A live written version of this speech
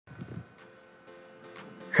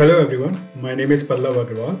Hello everyone, my name is Pallav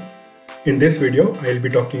Agarwal. In this video, I'll be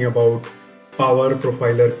talking about Power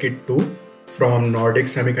Profiler Kit 2 from Nordic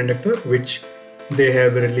Semiconductor, which they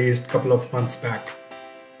have released a couple of months back.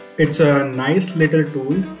 It's a nice little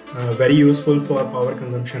tool, very useful for power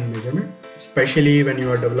consumption measurement, especially when you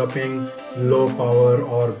are developing low power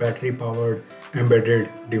or battery powered embedded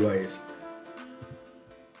device.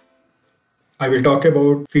 I will talk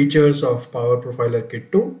about features of Power Profiler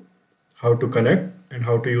Kit 2, how to connect and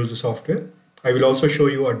how to use the software. I will also show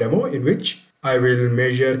you a demo in which I will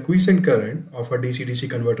measure quiescent current of a DC-DC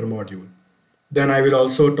converter module. Then I will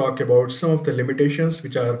also talk about some of the limitations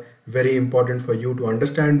which are very important for you to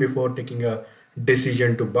understand before taking a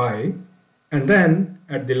decision to buy. And then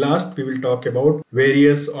at the last, we will talk about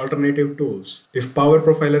various alternative tools. If Power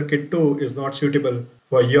Profiler Kit 2 is not suitable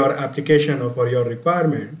for your application or for your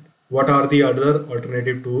requirement, what are the other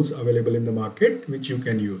alternative tools available in the market which you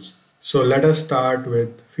can use? So let us start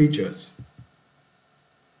with features.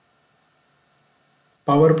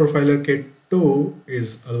 Power Profiler Kit 2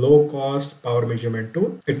 is a low-cost power measurement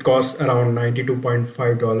tool. It costs around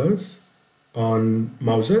 $92.5 on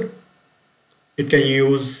Mouser. It can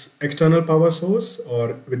use external power source,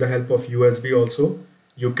 or with the help of USB also,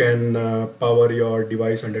 you can power your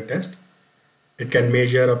device under test. It can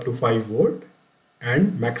measure up to 5 volt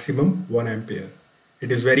and maximum 1 ampere.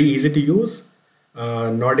 It is very easy to use.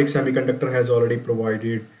 Nordic Semiconductor has already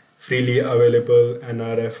provided freely available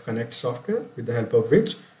NRF Connect software, with the help of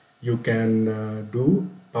which you can do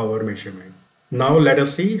power measurement. Now let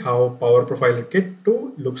us see how Power Profiler Kit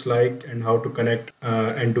 2 looks like and how to connect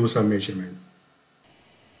and do some measurement.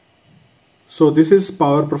 So this is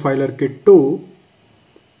Power Profiler Kit 2,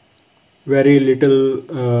 very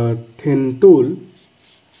little thin tool.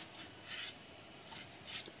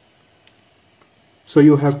 So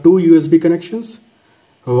you have two USB connections.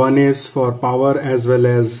 One is for power as well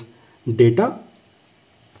as data.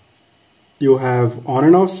 You have on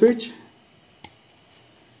and off switch,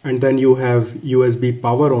 and then you have USB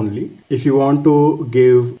power only. If you want to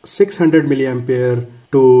give 600 milliampere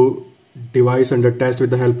to device under test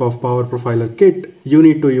with the help of Power Profiler Kit, you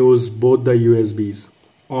need to use both the USBs.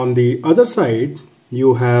 On the other side,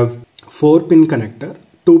 you have 4-pin connector.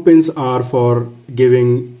 2 pins are for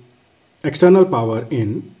giving external power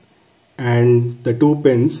in, and the 2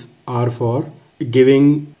 pins are for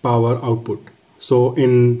giving power output. So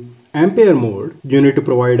in ampere mode, you need to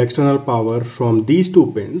provide external power from these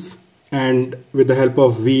 2 pins, and with the help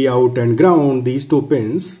of V out and ground, these 2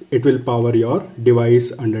 pins, it will power your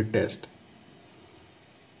device under test.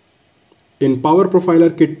 In Power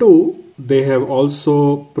Profiler Kit 2, they have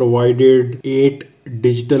also provided 8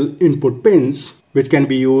 digital input pins, which can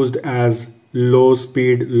be used as low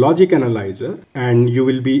speed logic analyzer, and you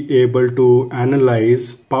will be able to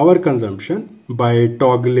analyze power consumption by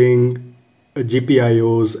toggling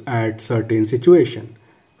GPIOs at certain situation.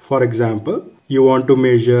 For example, you want to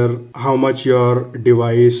measure how much your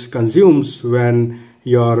device consumes when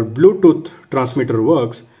your Bluetooth transmitter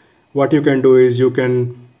works. What you can do is you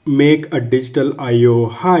can make a digital IO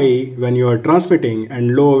high when you are transmitting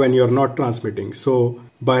and low when you are not transmitting. So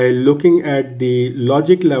by looking at the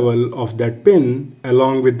logic level of that pin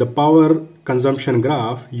along with the power consumption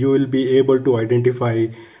graph, you will be able to identify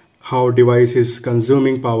how device is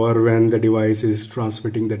consuming power when the device is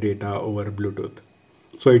transmitting the data over Bluetooth.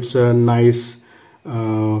 So it's a nice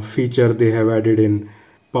feature they have added in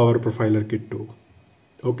Power Profiler Kit 2.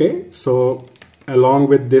 Okay, so along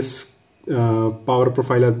with this Power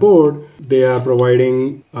Profiler board, they are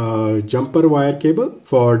providing a jumper wire cable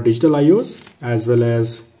for digital IOs as well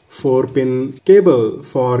as 4-pin cable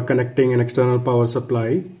for connecting an external power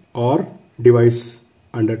supply or device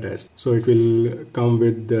under test. So it will come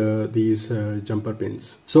with these jumper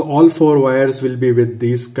pins. So all 4 wires will be with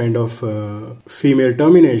these kind of female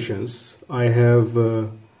terminations. I have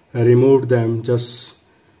removed them just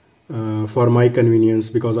for my convenience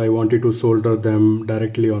because I wanted to solder them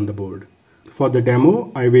directly on the board. For the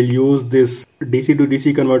demo, I will use this DC to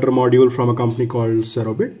DC converter module from a company called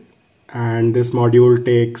Serobit, and this module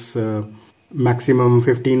takes maximum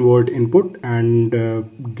 15 volt input and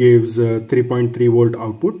gives 3.3 volt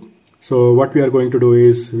output. So what we are going to do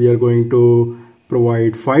is we are going to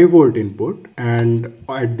provide 5 volt input, and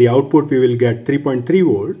at the output we will get 3.3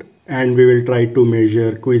 volt, and we will try to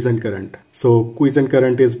measure quiescent current. So quiescent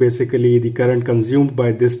current is basically the current consumed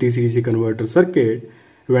by this DC-DC converter circuit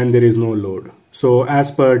when there is no load. So as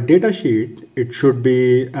per datasheet, it should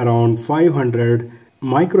be around 500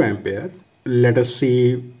 microampere. Let us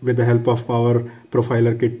see with the help of Power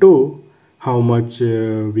Profiler Kit 2 how much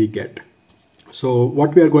we get. So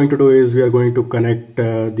what we are going to do is we are going to connect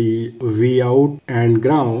the V out and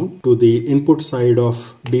ground to the input side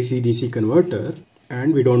of DC-DC converter,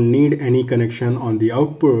 and we don't need any connection on the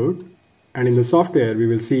output, and in the software we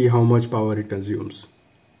will see how much power it consumes.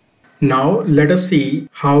 Now let us see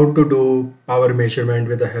how to do power measurement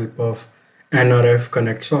with the help of NRF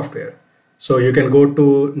Connect software. So you can go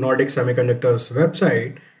to Nordic Semiconductor's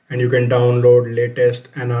website and you can download latest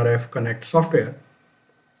NRF Connect software.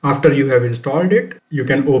 After you have installed it, you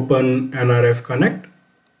can open NRF Connect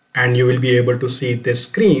and you will be able to see this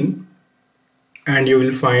screen and you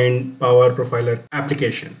will find Power Profiler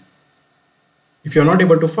application. If you're not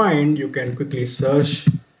able to find, you can quickly search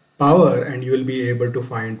power and you will be able to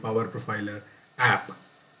find Power Profiler app.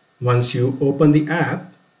 Once you open the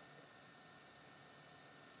app,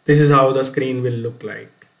 this is how the screen will look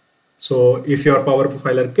like. So if your Power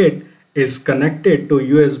Profiler kit is connected to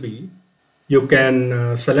USB, you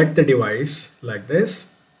can select the device like this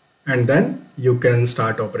and then you can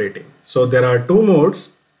start operating. So there are two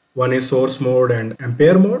modes. One is source mode and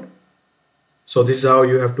ampere mode. So this is how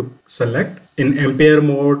you have to select. In ampere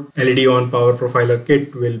mode, LED on Power Profiler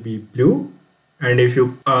kit will be blue. And if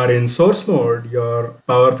you are in source mode, your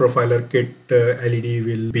Power Profiler kit LED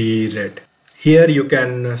will be red. Here you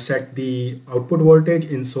can set the output voltage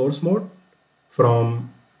in source mode from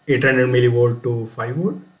 800 millivolt to 5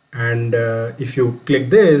 volt. And if you click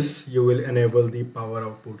this, you will enable the power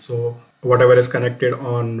output. So whatever is connected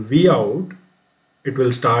on V out, it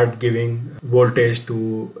will start giving voltage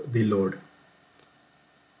to the load.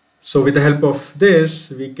 So with the help of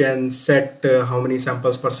this, we can set how many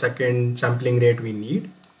samples per second sampling rate we need.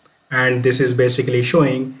 And this is basically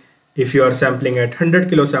showing if you are sampling at 100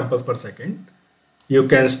 kilo samples per second, you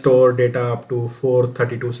can store data up to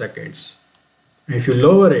 432 seconds. And if you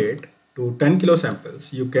lower it to 10 kilo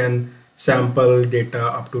samples, you can sample data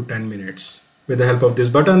up to 10 minutes. With the help of this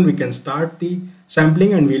button, we can start the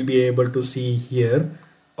sampling and we'll be able to see here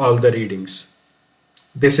all the readings.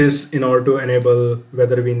 This is in order to enable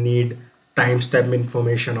whether we need timestamp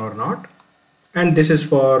information or not. And this is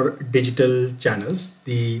for digital channels,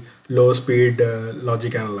 the low speed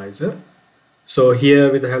logic analyzer. So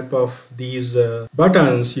here with the help of these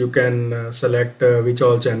buttons, you can select which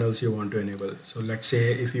all channels you want to enable. So let's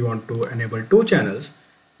say if you want to enable 2 channels,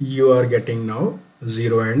 you are getting now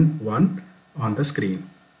 0 and 1 on the screen.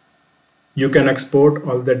 You can export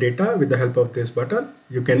all the data with the help of this button.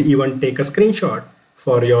 You can even take a screenshot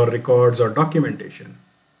for your records or documentation,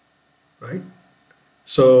 right?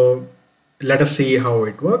 So let us see how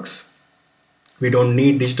it works. We don't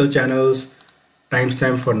need digital channels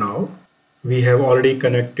timestamp for now. We have already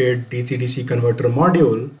connected DC-DC converter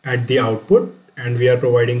module at the output and we are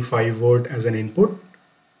providing 5 volt as an input.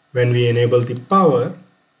 When we enable the power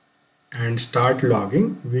and start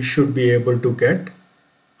logging, we should be able to get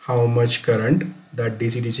how much current that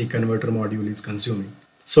DC-DC converter module is consuming.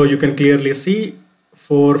 So you can clearly see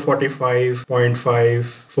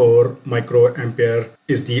 445.54 microampere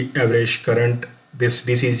is the average current this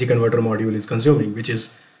DC-DC converter module is consuming, which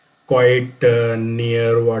is quite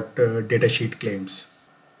near what datasheet claims.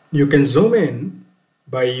 You can zoom in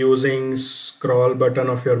by using scroll button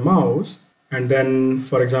of your mouse, and then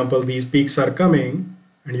for example these peaks are coming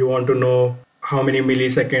and you want to know how many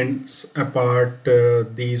milliseconds apart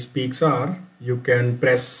these peaks are. You can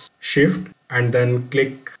press shift and then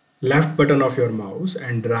click left button of your mouse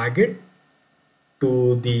and drag it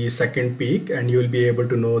to the second peak and you will be able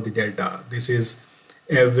to know the delta. This is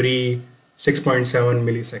every 6.7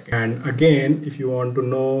 millisecond. And again, if you want to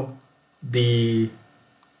know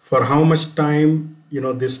for how much time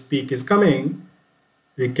this peak is coming,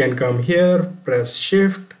 we can come here, press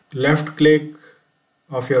shift, left click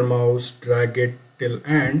of your mouse, drag it till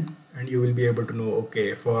end, and you will be able to know,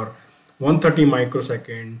 okay, for 130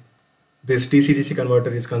 microsecond this DC-DC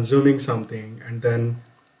converter is consuming something, and then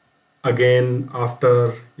again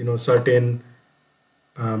after certain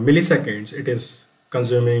milliseconds it is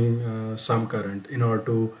consuming some current in order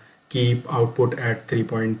to keep output at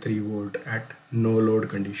 3.3 volt at no load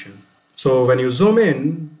condition. So when you zoom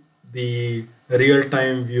in, the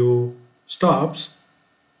real-time view stops,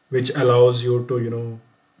 which allows you to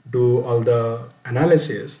do all the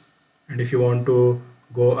analysis. And if you want to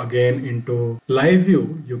go again into live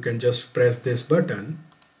view, you can just press this button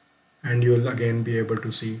and you will again be able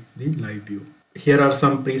to see the live view. Here are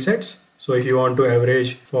some presets. So if you want to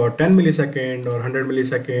average for 10 millisecond or 100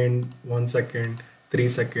 millisecond, 1 second, 3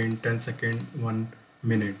 second, 10 second, 1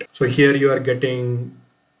 minute. So here you are getting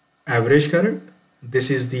average current.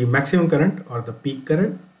 This is the maximum current or the peak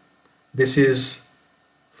current. This is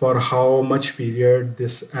for how much period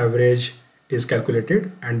this average is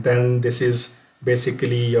calculated, and then this is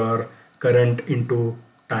basically your current into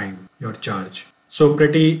time, your charge. So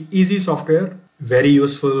pretty easy software, very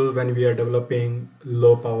useful when we are developing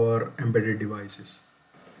low power embedded devices.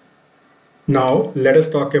 Now let us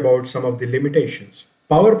talk about some of the limitations.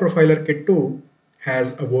 Power Profiler Kit 2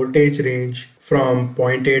 has a voltage range from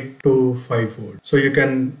 0.8 to 5 volt. So you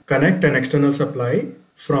can connect an external supply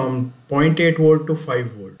from 0.8 volt to 5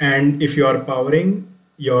 volt. And if you are powering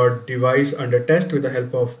your device under test with the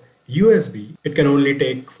help of USB, it can only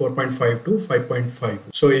take 4.5 to 5.5.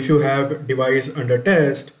 So if you have device under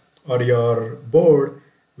test or your board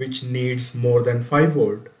which needs more than 5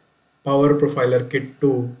 volt, Power Profiler Kit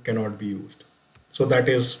 2 cannot be used. So that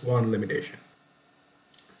is one limitation.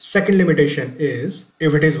 Second limitation is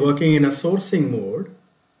if it is working in a sourcing mode,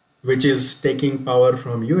 which is taking power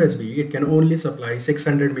from USB, it can only supply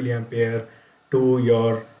 600 milliampere to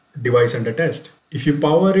your device under test. If you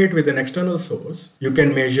power it with an external source, you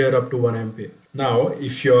can measure up to 1 ampere. Now,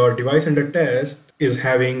 if your device under test is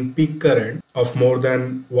having peak current of more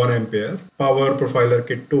than 1 ampere, Power Profiler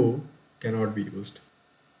Kit 2 cannot be used.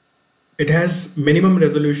 It has minimum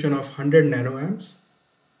resolution of 100 nanoamps,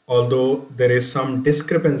 although there is some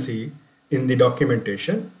discrepancy in the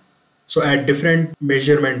documentation. So at different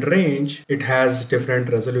measurement range, it has different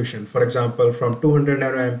resolution. For example, from 200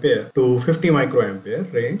 nanoampere to 50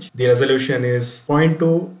 microampere range, the resolution is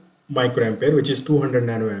 0.2 microampere, which is 200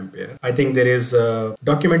 nanoampere. I think there is a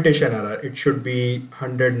documentation error. It should be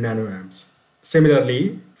 100 nanoamps.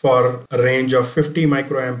 Similarly, for a range of 50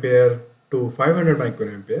 microampere to 500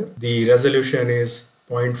 microampere, the resolution is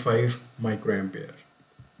 0.5 microampere.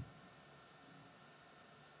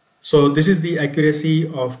 So this is the accuracy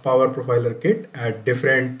of Power Profiler Kit at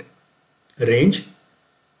different range.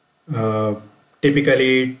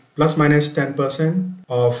 Typically plus minus 10%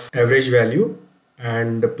 of average value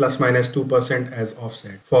and plus minus 2% as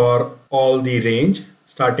offset for all the range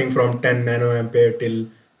starting from 10 nanoampere till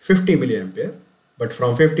 50 milliampere. But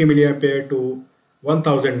from 50 milliampere to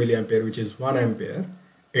 1000 milliampere, which is 1 ampere,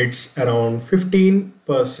 it's around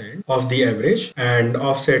 15% of the average and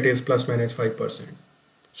offset is plus minus 5%.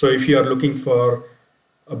 So if you are looking for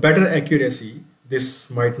a better accuracy, this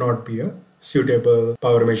might not be a suitable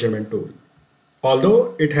power measurement tool.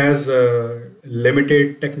 Although it has a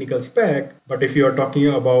limited technical spec, but if you are talking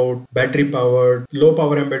about battery powered low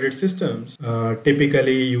power embedded systems,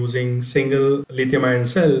 typically using single lithium ion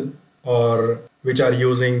cell or which are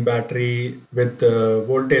using battery with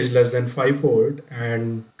voltage less than 5 volt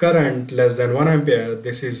and current less than 1 ampere,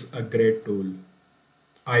 this is a great tool.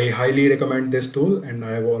 I highly recommend this tool and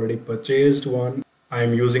I have already purchased one. I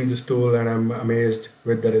am using this tool and I'm amazed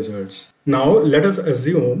with the results. Now let us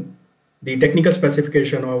assume the technical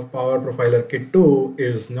specification of Power Profiler Kit 2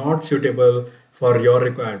 is not suitable for your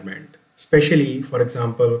requirement. Especially, for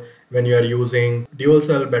example, when you are using dual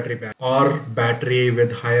cell battery pack or battery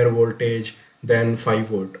with higher voltage than 5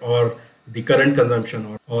 volt or the current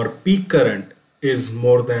consumption or peak current is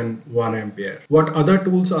more than 1 ampere. What other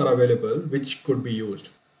tools are available which could be used?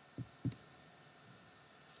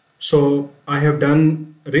 So I have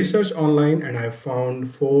done research online and I have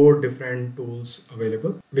found 4 different tools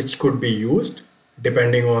available which could be used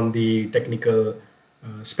depending on the technical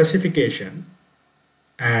specification.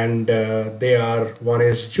 And they are, one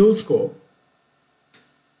is Joule Scope,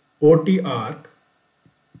 OT Arc,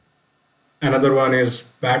 another one is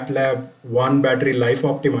BatLab One Battery Life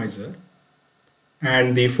Optimizer,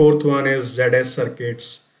 and the fourth one is ZS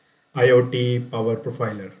Circuits IoT Power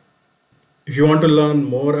Profiler. If you want to learn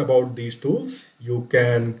more about these tools, you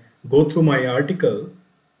can go through my article,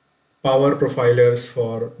 Power Profilers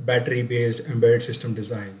for Battery-Based Embedded System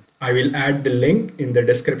Design. I will add the link in the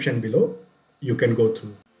description below. You can go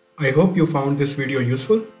through. I hope you found this video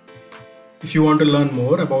useful. If you want to learn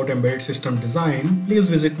more about embedded system design, please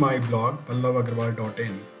visit my blog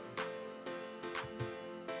pallavagarwal.in.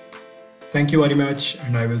 Thank you very much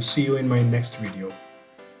and I will see you in my next video.